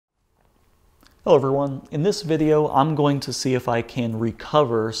Hello everyone. In this video, I'm going to see if I can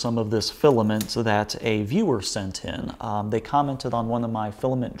recover some of this filament that a viewer sent in. They commented on one of my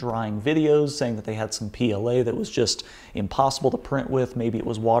filament drying videos saying that they had some PLA that was just impossible to print with. Maybe it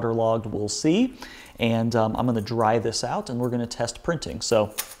was waterlogged, we'll see. And I'm going to dry this out and we're going to test printing.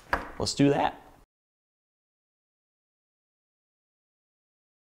 So let's do that.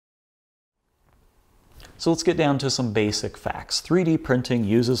 So let's get down to some basic facts. 3D printing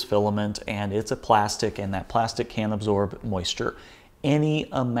uses filament and it's a plastic, and that plastic can absorb moisture. Any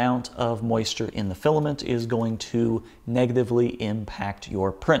amount of moisture in the filament is going to negatively impact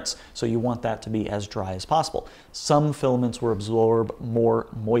your prints. So you want that to be as dry as possible. Some filaments will absorb more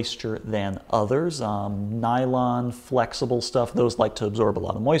moisture than others. Nylon, flexible stuff, those like to absorb a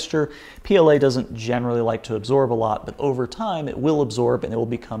lot of moisture. PLA doesn't generally like to absorb a lot, but over time it will absorb and it will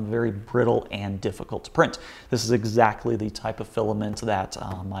become very brittle and difficult to print. This is exactly the type of filament that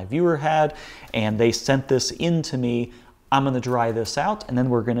my viewer had, and they sent this in to me. I'm going to dry this out and then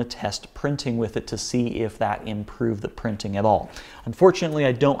we're going to test printing with it to see if that improved the printing at all. Unfortunately,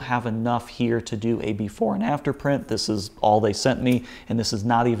 I don't have enough here to do a before and after print. This is all they sent me, and this is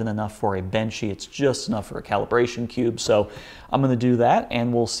not even enough for a Benchy. It's just enough for a calibration cube. So I'm going to do that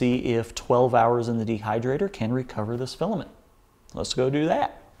and we'll see if 12 hours in the dehydrator can recover this filament. Let's go do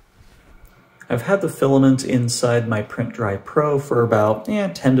that. I've had the filament inside my PrintDry Pro for about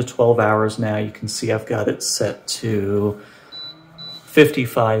 10 to 12 hours now. You can see I've got it set to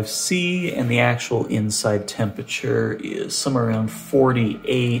 55°C, and the actual inside temperature is somewhere around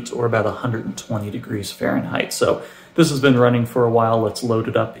 48 or about 120 degrees Fahrenheit. So this has been running for a while. Let's load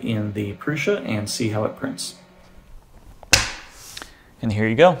it up in the Prusa and see how it prints. And here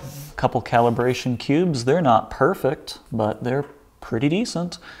you go. A couple calibration cubes. They're not perfect, but they're pretty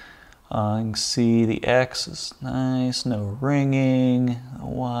decent. You can see the X is nice, no ringing,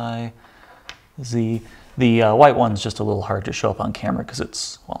 Y, Z. The white one's just a little hard to show up on camera because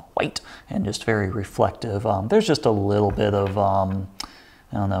it's, well, white and just very reflective. There's just a little bit of, I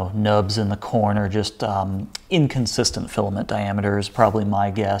don't know, nubs in the corner, just inconsistent filament diameter is probably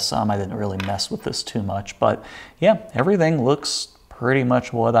my guess. I didn't really mess with this too much, but yeah, everything looks pretty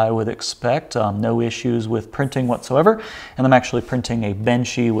much what I would expect. No issues with printing whatsoever. And I'm actually printing a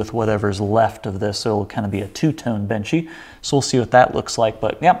Benchy with whatever's left of this, so it'll kind of be a two-tone Benchy. So we'll see what that looks like.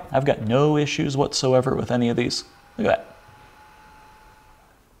 But yeah, I've got no issues whatsoever with any of these. Look at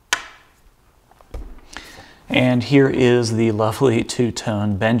that. And here is the lovely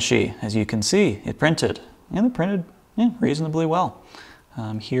two-tone Benchy. As you can see, it printed. And it printed reasonably well.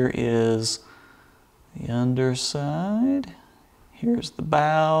 Here is the underside. Here's the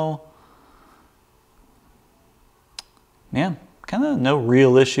bow. Yeah, kind of no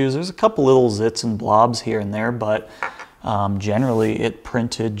real issues. There's a couple little zits and blobs here and there, but generally it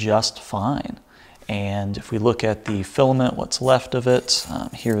printed just fine. And if we look at the filament, what's left of it,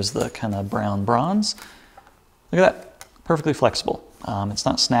 here's the kind of brown bronze. Look at that, perfectly flexible. It's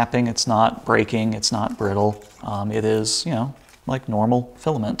not snapping, it's not breaking, it's not brittle. It is, like normal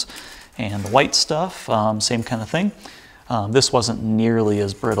filament. And the white stuff, same kind of thing. This wasn't nearly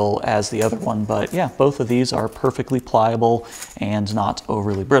as brittle as the other one, but yeah, both of these are perfectly pliable and not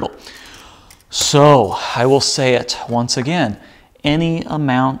overly brittle. So I will say it once again, any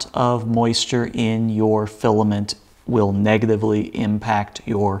amount of moisture in your filament will negatively impact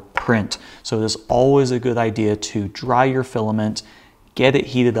your print. So it is always a good idea to dry your filament, get it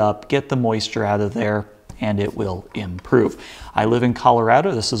heated up, get the moisture out of there, and it will improve. I live in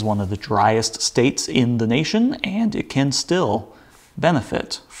Colorado. This is one of the driest states in the nation, and it can still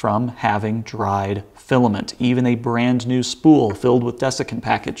benefit from having dried filament. Even a brand new spool filled with desiccant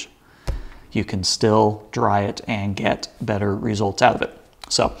package, you can still dry it and get better results out of it.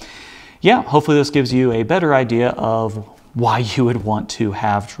 So yeah, hopefully this gives you a better idea of why you would want to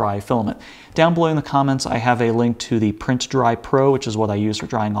have dry filament. Down below in the comments, I have a link to the PrintDry Pro, which is what I use for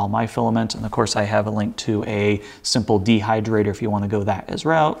drying all my filament. And of course, I have a link to a simple dehydrator if you want to go that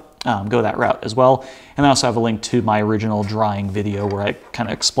route as well. And I also have a link to my original drying video where I kind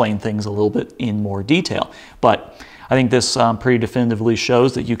of explain things a little bit in more detail. But I think this pretty definitively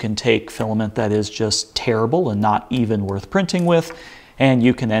shows that you can take filament that is just terrible and not even worth printing with, and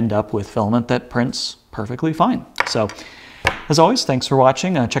you can end up with filament that prints perfectly fine. So as always, thanks for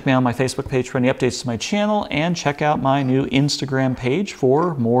watching. Check me out on my Facebook page for any updates to my channel, and check out my new Instagram page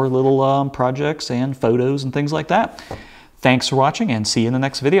for more little projects and photos and things like that. Thanks for watching, and see you in the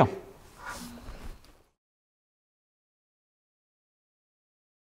next video.